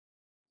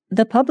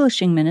The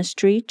Publishing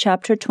Ministry,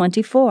 Chapter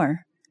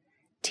 24,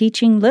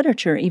 Teaching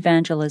Literature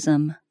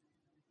Evangelism.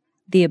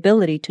 The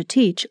ability to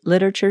teach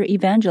literature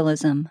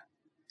evangelism.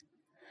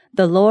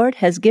 The Lord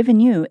has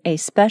given you a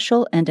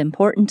special and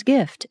important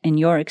gift in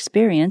your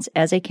experience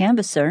as a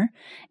canvasser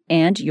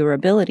and your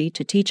ability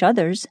to teach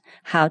others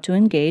how to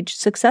engage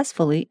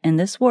successfully in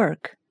this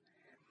work.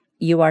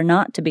 You are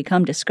not to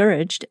become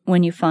discouraged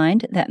when you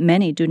find that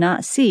many do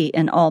not see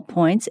in all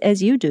points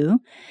as you do,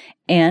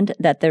 and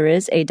that there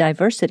is a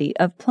diversity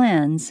of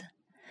plans.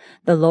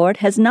 The Lord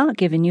has not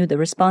given you the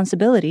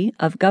responsibility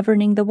of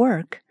governing the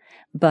work,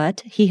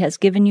 but He has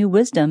given you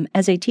wisdom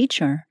as a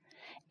teacher,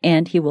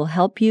 and He will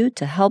help you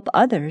to help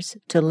others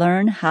to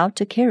learn how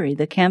to carry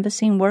the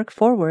canvassing work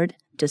forward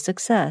to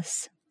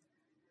success.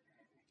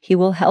 He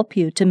will help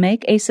you to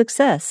make a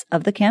success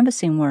of the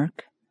canvassing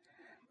work.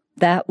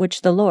 That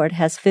which the Lord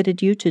has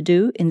fitted you to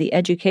do in the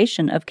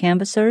education of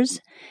canvassers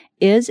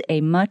is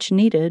a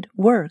much-needed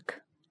work.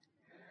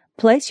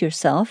 Place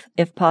yourself,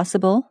 if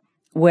possible,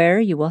 where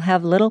you will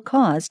have little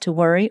cause to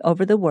worry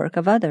over the work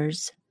of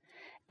others.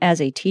 As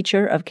a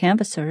teacher of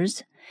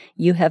canvassers,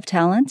 you have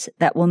talents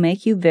that will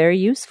make you very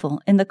useful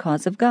in the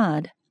cause of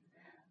God,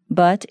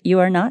 but you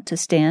are not to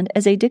stand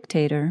as a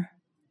dictator.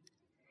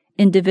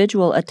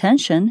 Individual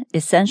attention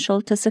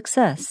essential to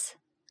success.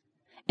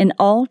 In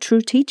all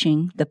true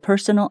teaching, the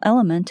personal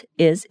element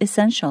is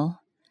essential.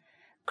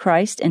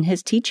 Christ in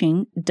His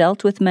teaching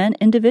dealt with men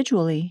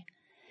individually.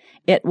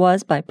 It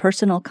was by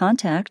personal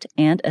contact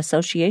and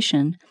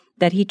association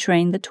that He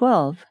trained the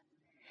 12.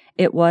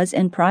 It was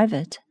in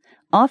private,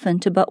 often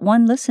to but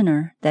one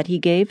listener, that He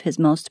gave His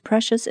most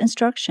precious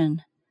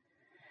instruction.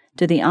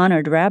 To the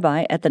honored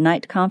rabbi at the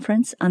night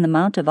conference on the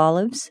Mount of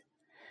Olives,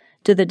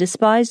 to the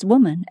despised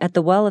woman at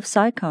the well of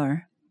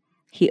Sychar,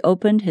 He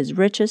opened His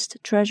richest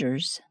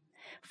treasures.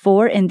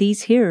 For in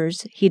these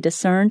hearers He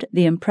discerned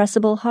the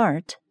impressible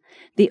heart,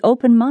 the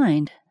open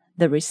mind,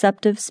 the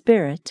receptive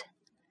spirit.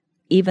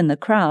 Even the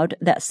crowd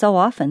that so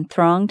often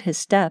thronged His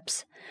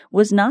steps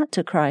was not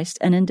to Christ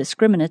an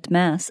indiscriminate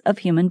mass of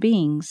human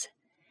beings.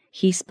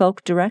 He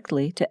spoke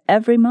directly to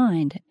every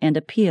mind and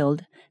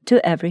appealed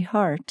to every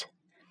heart.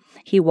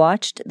 He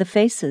watched the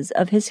faces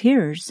of His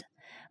hearers,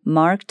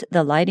 marked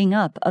the lighting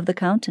up of the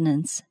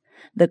countenance,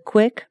 the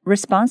quick,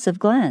 responsive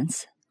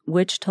glance,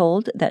 which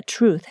told that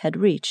truth had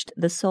reached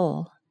the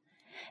soul.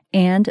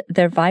 And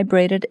there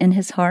vibrated in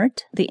His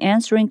heart the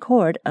answering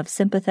chord of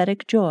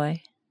sympathetic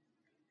joy.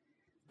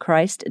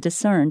 Christ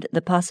discerned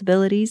the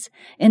possibilities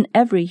in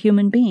every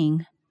human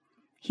being.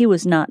 He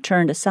was not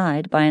turned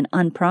aside by an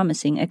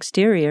unpromising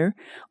exterior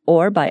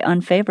or by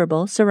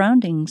unfavorable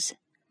surroundings.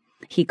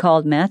 He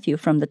called Matthew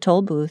from the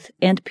toll booth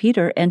and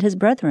Peter and his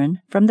brethren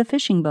from the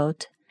fishing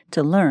boat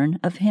to learn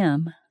of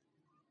Him.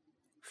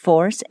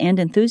 Force and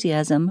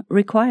enthusiasm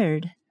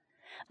required.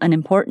 An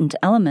important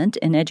element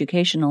in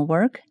educational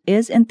work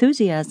is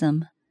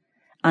enthusiasm.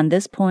 On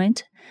this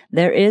point,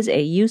 there is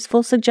a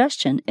useful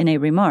suggestion in a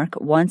remark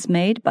once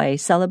made by a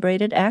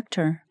celebrated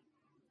actor.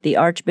 The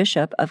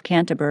Archbishop of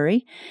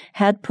Canterbury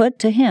had put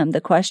to him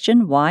the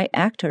question why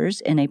actors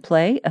in a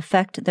play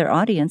affect their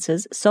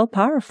audiences so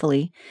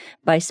powerfully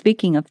by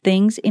speaking of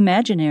things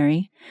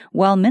imaginary,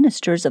 while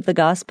ministers of the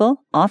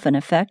gospel often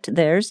affect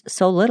theirs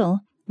so little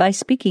by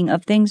speaking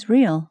of things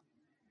real.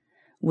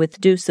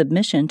 "With due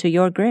submission to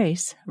your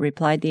grace,"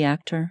 replied the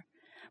actor,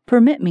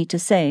 "permit me to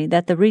say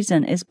that the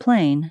reason is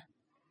plain.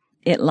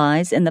 It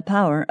lies in the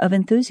power of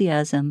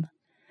enthusiasm.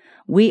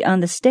 We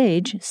on the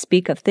stage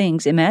speak of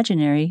things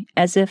imaginary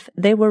as if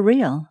they were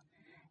real,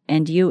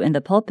 and you in the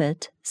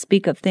pulpit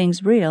speak of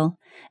things real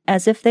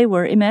as if they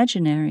were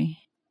imaginary."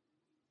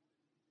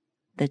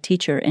 The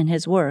teacher in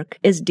his work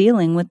is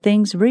dealing with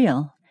things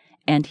real,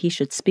 and he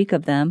should speak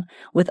of them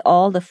with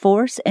all the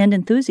force and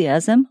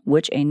enthusiasm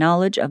which a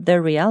knowledge of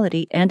their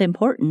reality and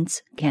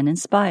importance can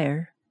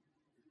inspire.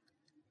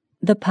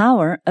 The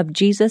power of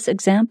Jesus'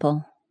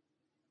 example.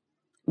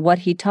 What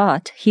He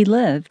taught, He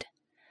lived.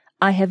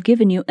 "I have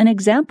given you an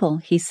example,"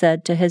 He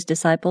said to His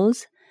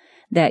disciples,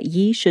 "that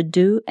ye should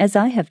do as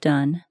I have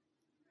done.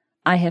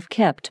 I have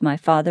kept my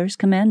Father's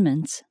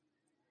commandments."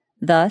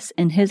 Thus,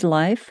 in His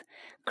life,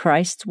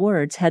 Christ's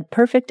words had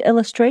perfect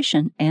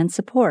illustration and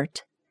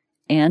support.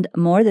 And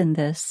more than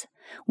this,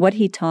 what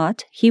He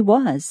taught, He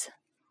was.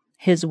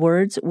 His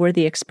words were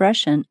the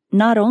expression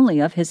not only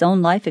of His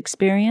own life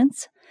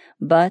experience,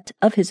 but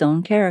of His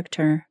own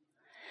character.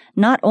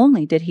 Not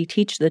only did He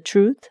teach the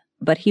truth,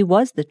 but He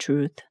was the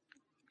truth.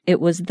 It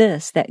was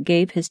this that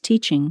gave His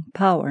teaching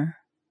power.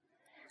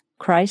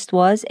 Christ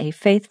was a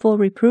faithful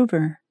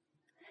reprover.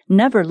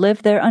 Never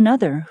lived there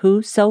another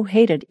who so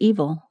hated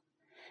evil.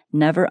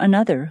 Never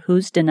another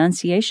whose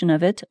denunciation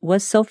of it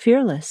was so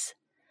fearless.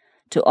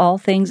 To all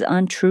things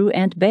untrue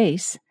and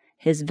base,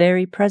 His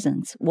very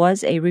presence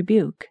was a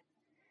rebuke.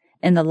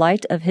 In the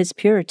light of His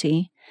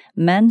purity,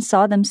 men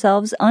saw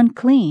themselves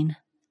unclean,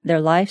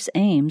 their life's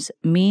aims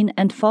mean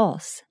and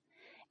false.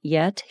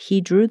 Yet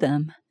He drew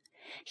them.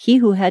 He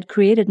who had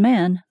created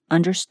man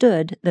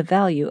understood the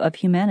value of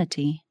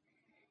humanity.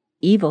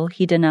 Evil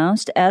he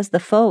denounced as the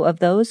foe of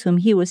those whom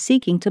he was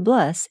seeking to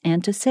bless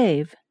and to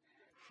save.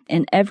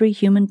 In every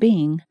human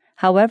being,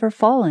 however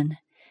fallen,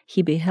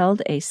 he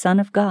beheld a Son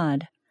of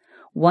God,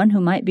 one who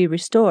might be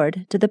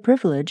restored to the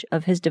privilege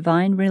of his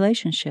divine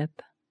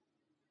relationship.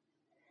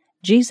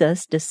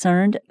 Jesus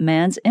discerned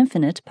man's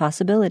infinite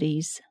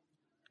possibilities.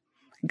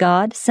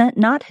 God sent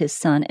not his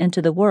Son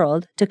into the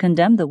world to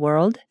condemn the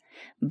world,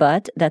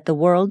 but that the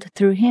world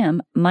through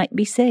him might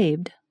be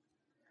saved.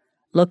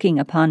 Looking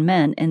upon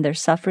men in their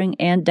suffering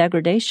and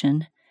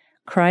degradation,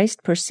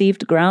 Christ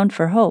perceived ground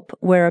for hope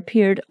where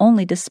appeared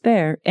only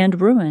despair and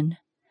ruin.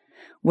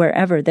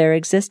 Wherever there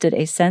existed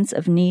a sense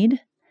of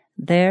need,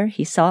 there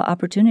he saw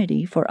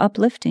opportunity for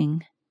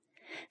uplifting.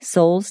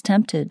 Souls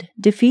tempted,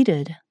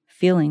 defeated,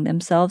 feeling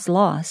themselves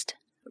lost,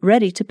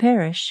 ready to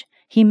perish,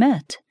 he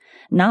met,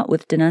 not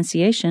with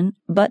denunciation,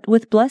 but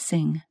with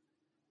blessing.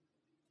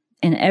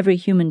 In every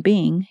human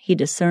being he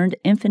discerned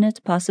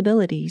infinite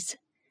possibilities.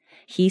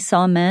 He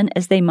saw men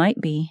as they might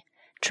be,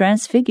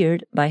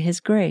 transfigured by his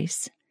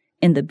grace,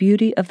 in the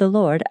beauty of the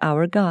Lord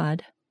our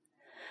God.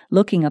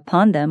 Looking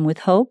upon them with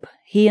hope,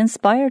 he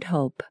inspired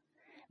hope.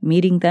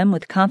 Meeting them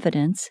with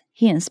confidence,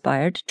 he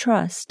inspired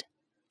trust.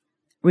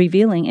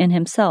 Revealing in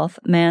himself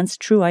man's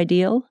true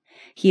ideal,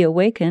 he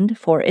awakened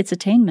for its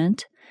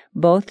attainment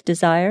both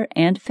desire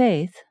and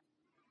faith.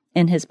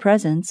 In his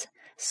presence,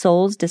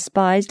 souls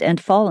despised and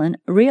fallen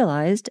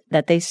realized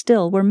that they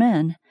still were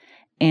men,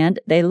 and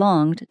they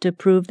longed to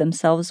prove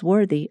themselves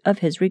worthy of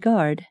his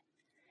regard.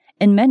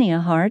 In many a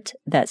heart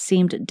that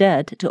seemed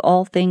dead to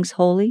all things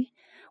holy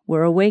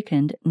were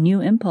awakened new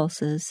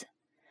impulses.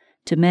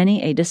 To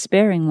many a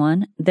despairing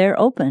one there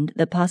opened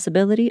the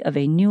possibility of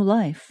a new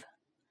life.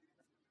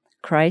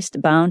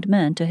 Christ bound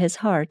men to his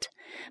heart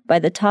by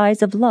the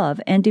ties of love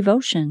and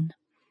devotion,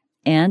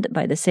 and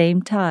by the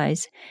same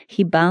ties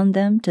he bound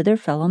them to their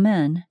fellow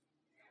men.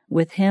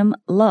 With him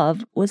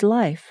love was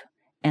life,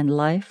 and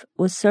life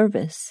was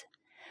service.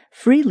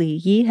 Freely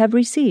ye have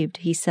received,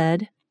 he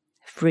said,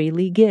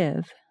 freely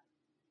give.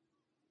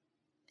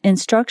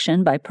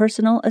 Instruction by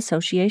personal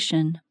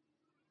association.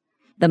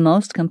 The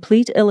most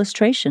complete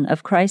illustration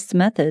of Christ's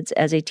methods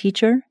as a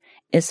teacher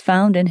is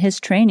found in his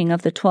training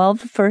of the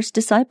 12 first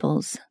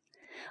disciples.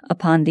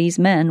 Upon these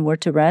men were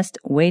to rest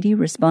weighty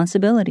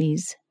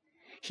responsibilities.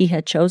 He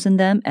had chosen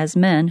them as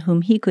men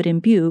whom he could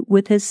imbue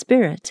with his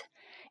Spirit,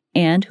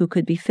 and who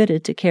could be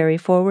fitted to carry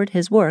forward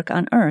his work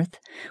on earth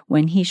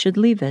when he should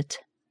leave it.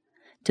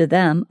 To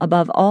them,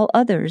 above all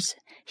others,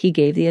 he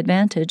gave the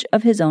advantage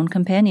of his own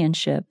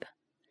companionship.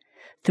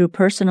 Through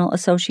personal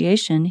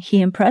association,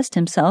 he impressed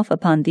himself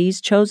upon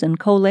these chosen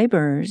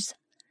co-laborers.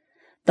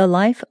 The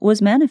life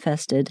was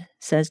manifested,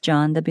 says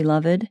John the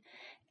Beloved,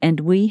 and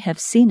we have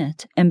seen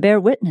it and bear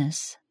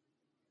witness.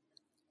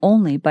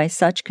 Only by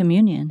such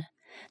communion,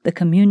 the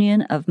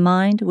communion of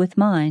mind with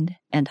mind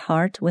and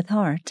heart with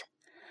heart,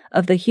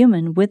 of the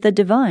human with the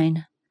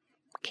divine,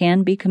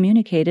 can be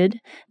communicated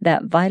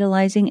that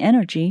vitalizing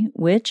energy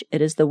which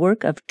it is the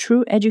work of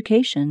true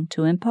education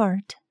to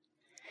impart.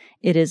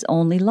 It is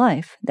only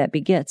life that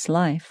begets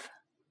life.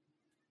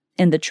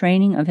 In the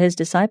training of his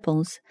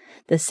disciples,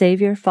 the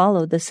Savior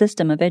followed the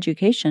system of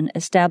education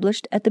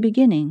established at the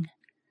beginning.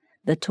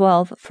 The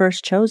 12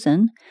 first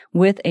chosen,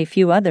 with a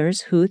few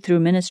others who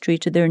through ministry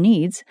to their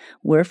needs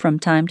were from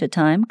time to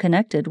time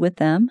connected with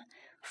them,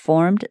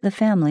 formed the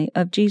family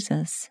of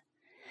Jesus.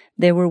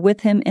 They were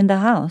with him in the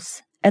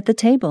house, at the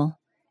table,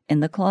 in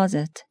the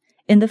closet,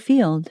 in the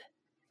field.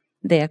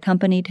 They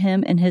accompanied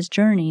him in his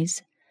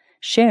journeys,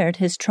 shared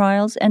his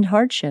trials and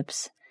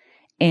hardships,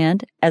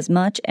 and, as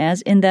much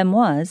as in them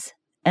was,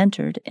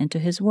 entered into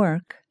his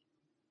work.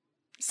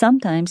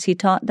 Sometimes he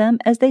taught them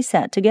as they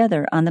sat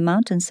together on the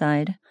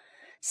mountainside,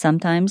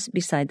 sometimes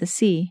beside the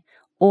sea,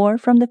 or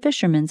from the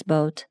fisherman's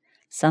boat,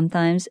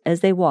 sometimes as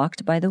they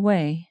walked by the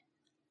way.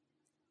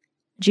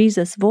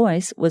 Jesus'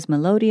 voice was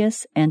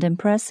melodious and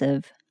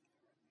impressive.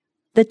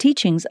 The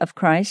teachings of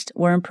Christ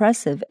were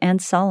impressive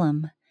and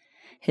solemn.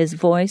 His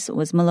voice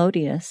was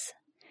melodious.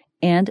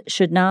 And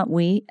should not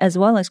we, as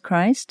well as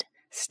Christ,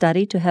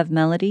 study to have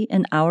melody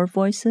in our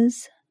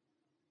voices?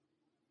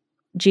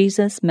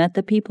 Jesus met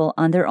the people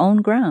on their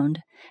own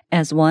ground,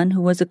 as one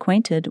who was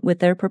acquainted with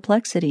their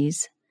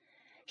perplexities.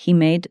 He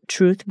made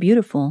truth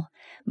beautiful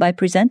by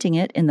presenting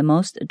it in the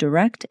most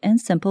direct and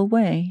simple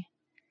way.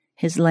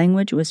 His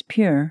language was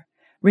pure,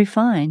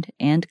 refined,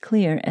 and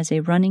clear as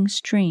a running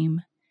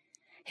stream.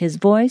 His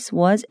voice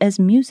was as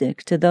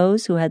music to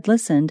those who had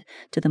listened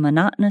to the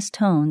monotonous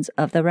tones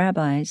of the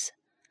rabbis.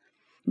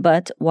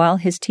 But while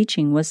his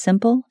teaching was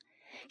simple,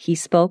 he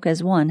spoke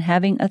as one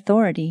having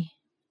authority.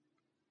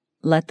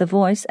 Let the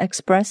voice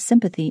express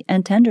sympathy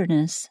and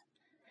tenderness.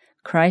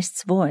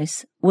 Christ's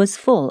voice was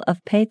full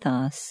of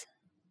pathos.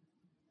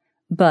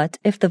 But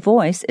if the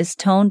voice is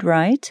toned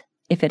right,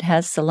 if it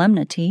has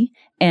solemnity,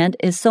 and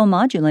is so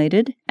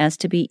modulated as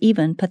to be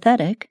even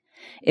pathetic,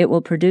 it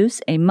will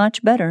produce a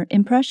much better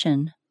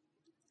impression.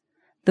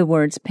 The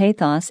words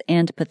pathos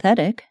and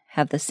pathetic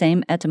have the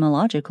same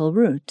etymological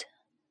root.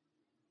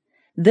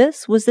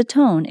 This was the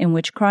tone in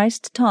which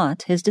Christ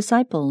taught his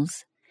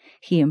disciples.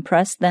 He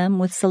impressed them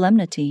with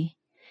solemnity.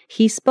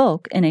 He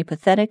spoke in a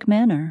pathetic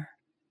manner.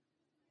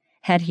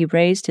 Had he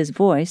raised his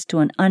voice to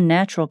an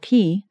unnatural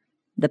key,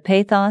 the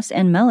pathos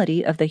and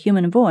melody of the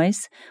human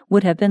voice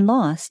would have been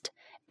lost,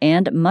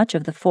 and much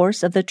of the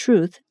force of the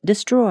truth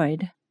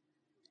destroyed.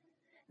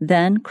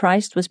 Then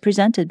Christ was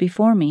presented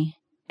before me,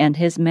 and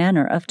his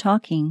manner of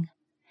talking,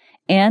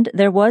 and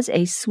there was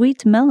a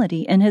sweet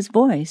melody in his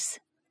voice.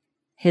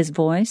 His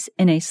voice,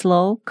 in a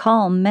slow,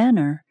 calm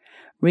manner,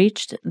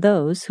 reached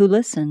those who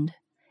listened,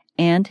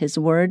 and his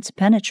words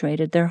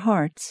penetrated their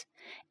hearts,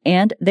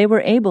 and they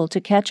were able to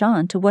catch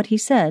on to what he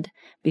said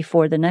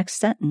before the next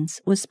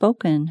sentence was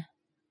spoken.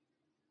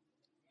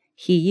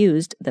 He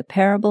used the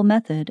parable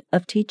method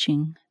of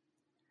teaching.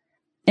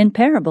 In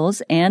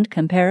parables and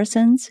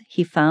comparisons,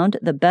 he found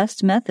the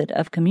best method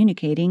of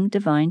communicating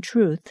divine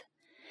truth.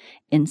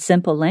 In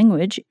simple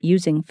language,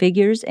 using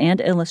figures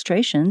and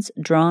illustrations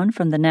drawn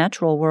from the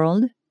natural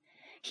world,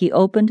 he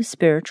opened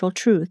spiritual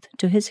truth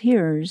to his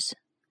hearers.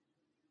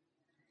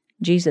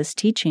 Jesus'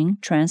 teaching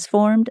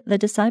transformed the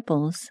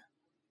disciples.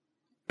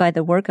 By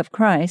the work of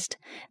Christ,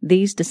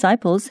 these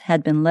disciples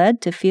had been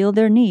led to feel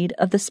their need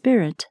of the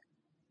Spirit.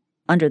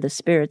 Under the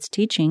Spirit's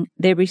teaching,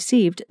 they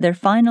received their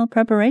final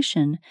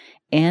preparation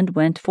and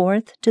went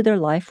forth to their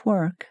life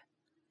work.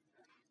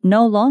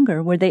 No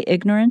longer were they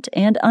ignorant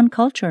and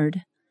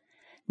uncultured.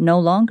 No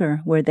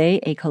longer were they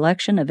a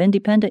collection of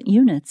independent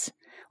units,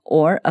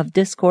 or of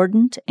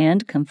discordant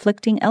and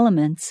conflicting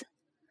elements.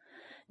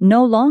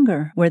 No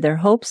longer were their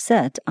hopes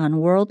set on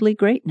worldly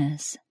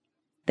greatness.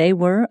 They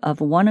were of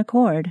one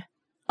accord,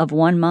 of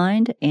one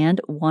mind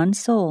and one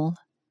soul.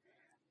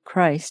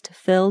 Christ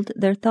filled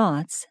their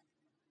thoughts.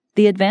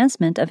 The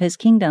advancement of his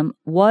kingdom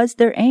was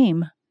their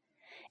aim.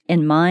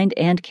 In mind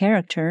and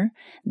character,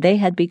 they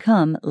had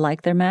become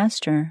like their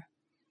Master,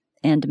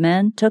 and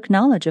men took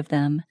knowledge of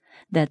them,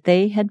 that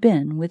they had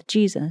been with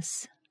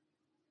Jesus.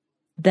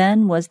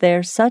 Then was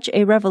there such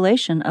a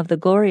revelation of the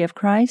glory of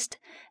Christ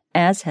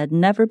as had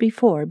never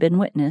before been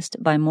witnessed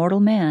by mortal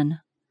man.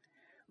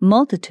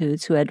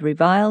 Multitudes who had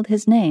reviled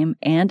his name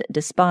and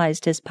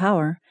despised his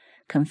power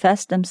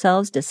confessed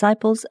themselves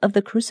disciples of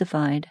the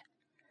crucified.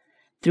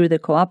 Through the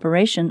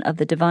cooperation of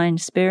the divine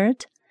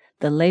Spirit,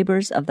 the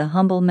labors of the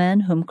humble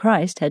men whom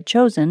Christ had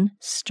chosen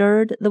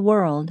stirred the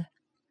world.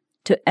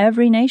 To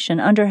every nation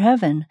under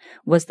heaven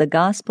was the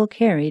gospel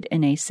carried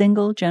in a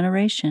single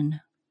generation.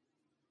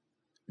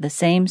 The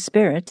same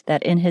Spirit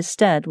that in his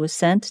stead was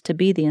sent to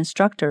be the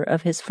instructor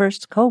of his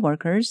first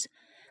co-workers,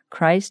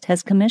 Christ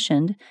has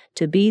commissioned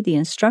to be the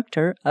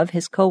instructor of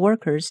his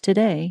co-workers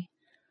today.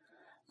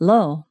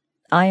 Lo,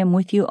 I am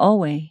with you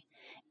always,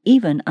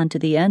 even unto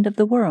the end of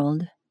the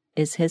world,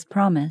 is his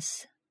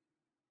promise.